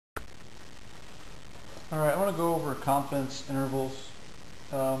Alright, I want to go over confidence intervals.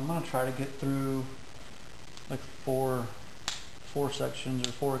 I'm going to try to get through like four sections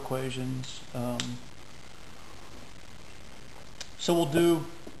or four equations. So we'll do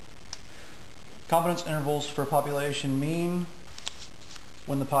confidence intervals for population mean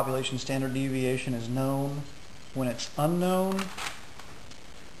when the population standard deviation is known, when it's unknown,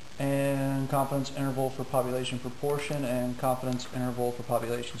 and confidence interval for population proportion, and confidence interval for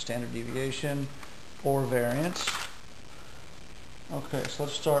population standard deviation or variance. Okay, so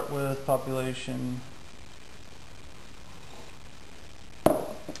let's start with population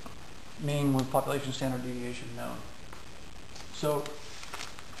mean with population standard deviation known. So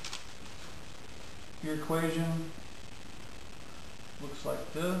your equation looks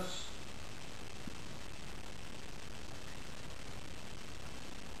like this.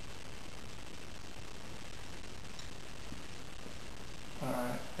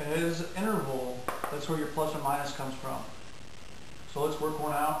 Alright, and it is an interval. That's where your plus or minus comes from. So let's work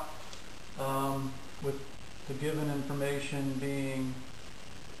one out with the given information being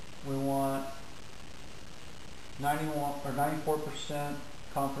we want 91 or 94%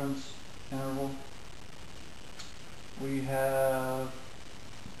 confidence interval. We have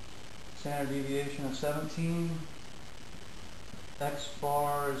standard deviation of 17. X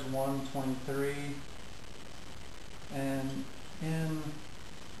bar is 123 and N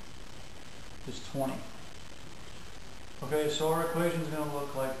is 20. Okay, so our equation is going to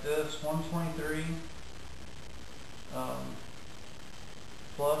look like this: 123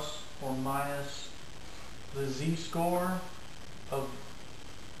 plus or minus the z-score of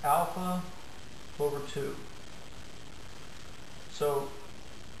alpha over 2. So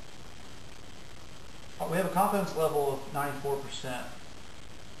we have a confidence level of 94%.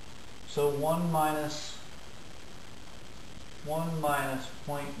 So 1 minus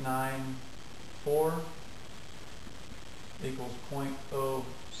 0.94 equals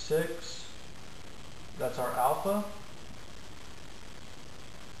 0.06. That's our alpha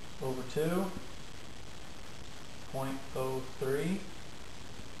over 2, 0.03.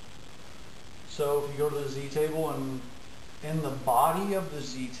 So if you go to the z-table and in the body of the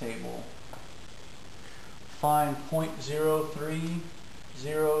z-table find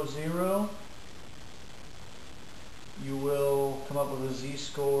 0.0300, you will come up with a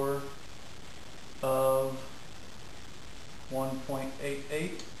z-score of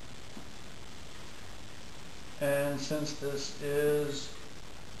 1.88. And since this is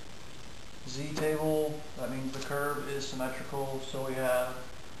z-table, that means the curve is symmetrical, so we have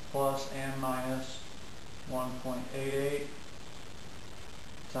plus and minus 1.88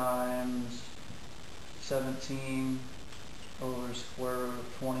 times 17 over square root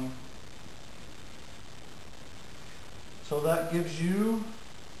of 20. So that gives you,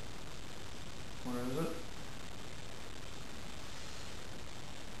 where is it?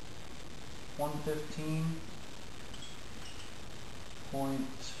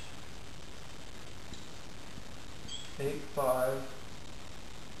 115.85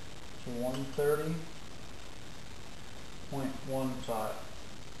 to 130.15.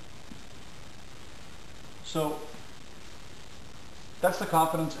 So that's the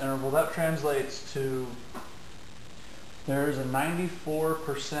confidence interval. That translates to there's a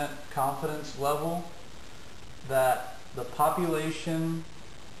 94% confidence level that the population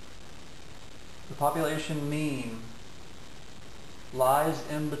mean lies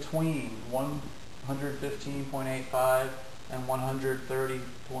in between 115.85 and 130.15.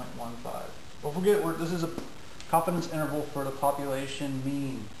 Don't forget, this is a confidence interval for the population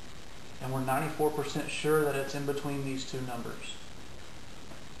mean, and we're 94% sure that it's in between these two numbers.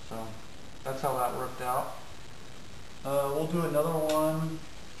 So that's how that worked out. We'll do another one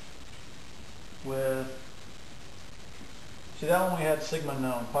with, see that one we had sigma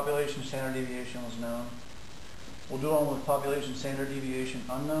known, population standard deviation was known. We'll do one with population standard deviation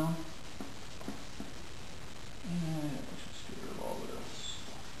unknown. And let's just get rid of all this.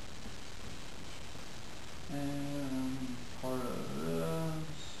 And part of this.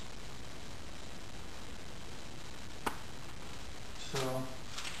 So,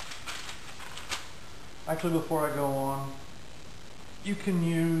 actually before I go on, you can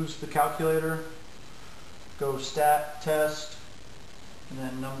use the calculator, go stat test, and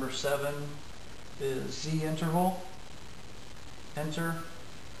then number 7 is z interval, enter,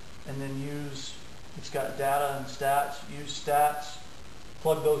 and then use, it's got data and stats, use stats,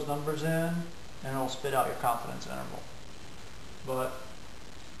 plug those numbers in, and it'll spit out your confidence interval. But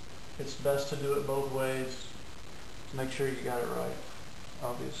it's best to do it both ways to make sure you got it right,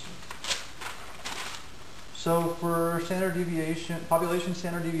 obviously. So for standard deviation, population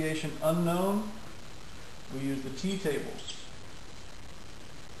standard deviation unknown, we use the t-tables,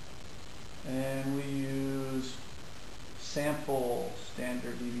 and we use sample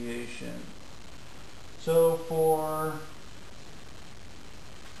standard deviation. So for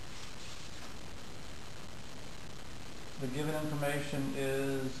the given information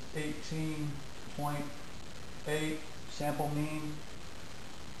is 18.8 sample mean,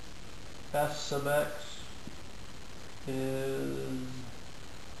 S sub x is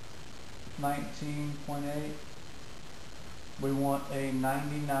 19.8. We want a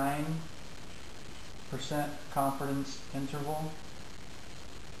 99% confidence interval,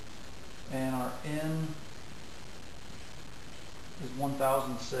 and our N is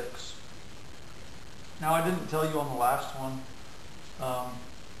 1006. Now, I didn't tell you on the last one,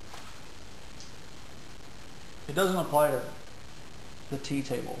 it doesn't apply to the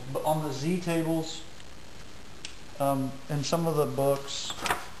t-tables, but on the z-tables, in some of the books,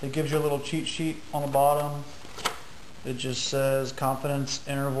 it gives you a little cheat sheet on the bottom. It just says confidence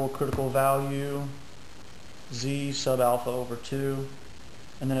interval critical value z sub alpha over 2,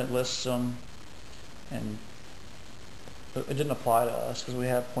 and then it lists them, and it didn't apply to us because we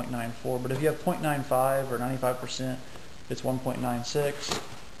have 0.94, but if you have 0.95 or 95%, it's 1.96.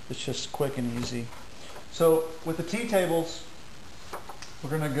 It's just quick and easy. So with the t-tables, we're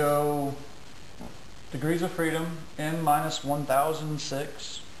going to go degrees of freedom, n minus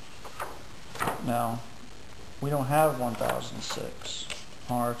 1006. Now, we don't have 1006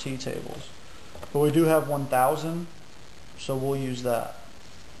 on our t-tables, but we do have 1000, so we'll use that.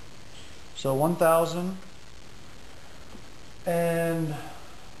 So 1000, and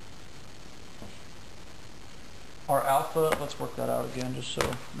our alpha, let's work that out again just so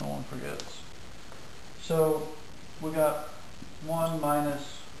no one forgets. So we got 1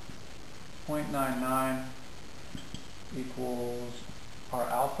 minus 0.99 equals our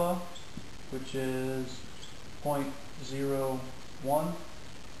alpha, which is 0.01.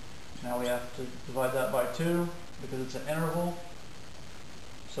 Now we have to divide that by 2 because it's an interval.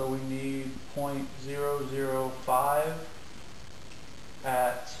 So we need 0.005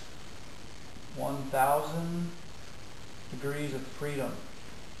 at 1000 degrees of freedom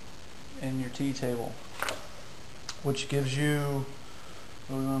in your t-table, which gives you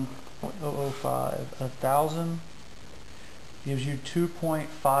 0.005 at 1000 gives you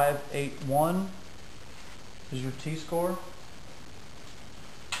 2.581 is your t-score.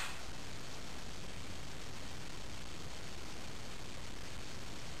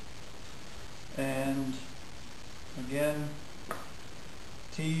 And again,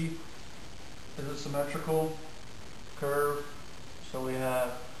 t is a symmetrical curve, so we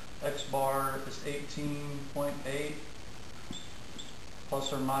have x bar is 18.8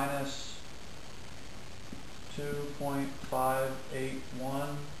 plus or minus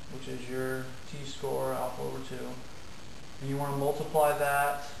 2.581, which is your t-score, alpha over 2. And you want to multiply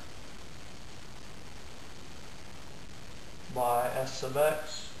that by s sub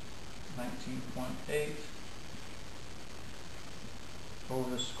x, 19.8, over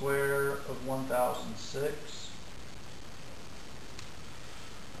the square of 1006.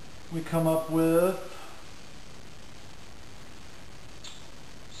 We come up with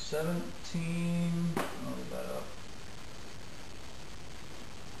 17, I'll leave that up,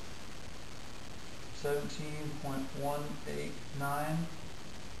 17.189,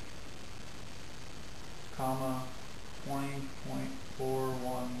 comma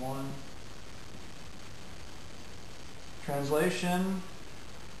 20.411. Translation: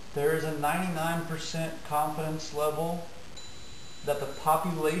 there is a 99% confidence level that the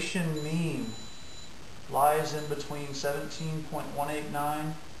population mean lies in between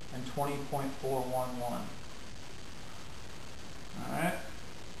 17.189 and 20.411. Alright?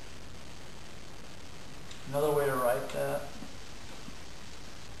 Another way to write that.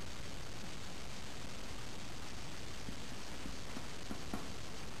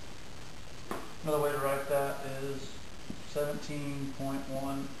 Another way to write that is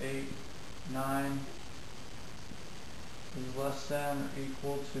 17.189 is less than or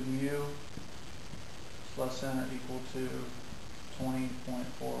equal to mu. It's less than or equal to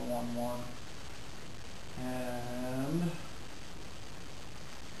 20.411. And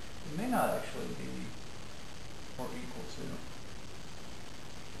it may not actually be or equal to.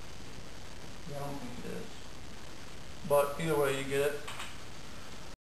 Yeah, I don't think it is. But either way, you get it.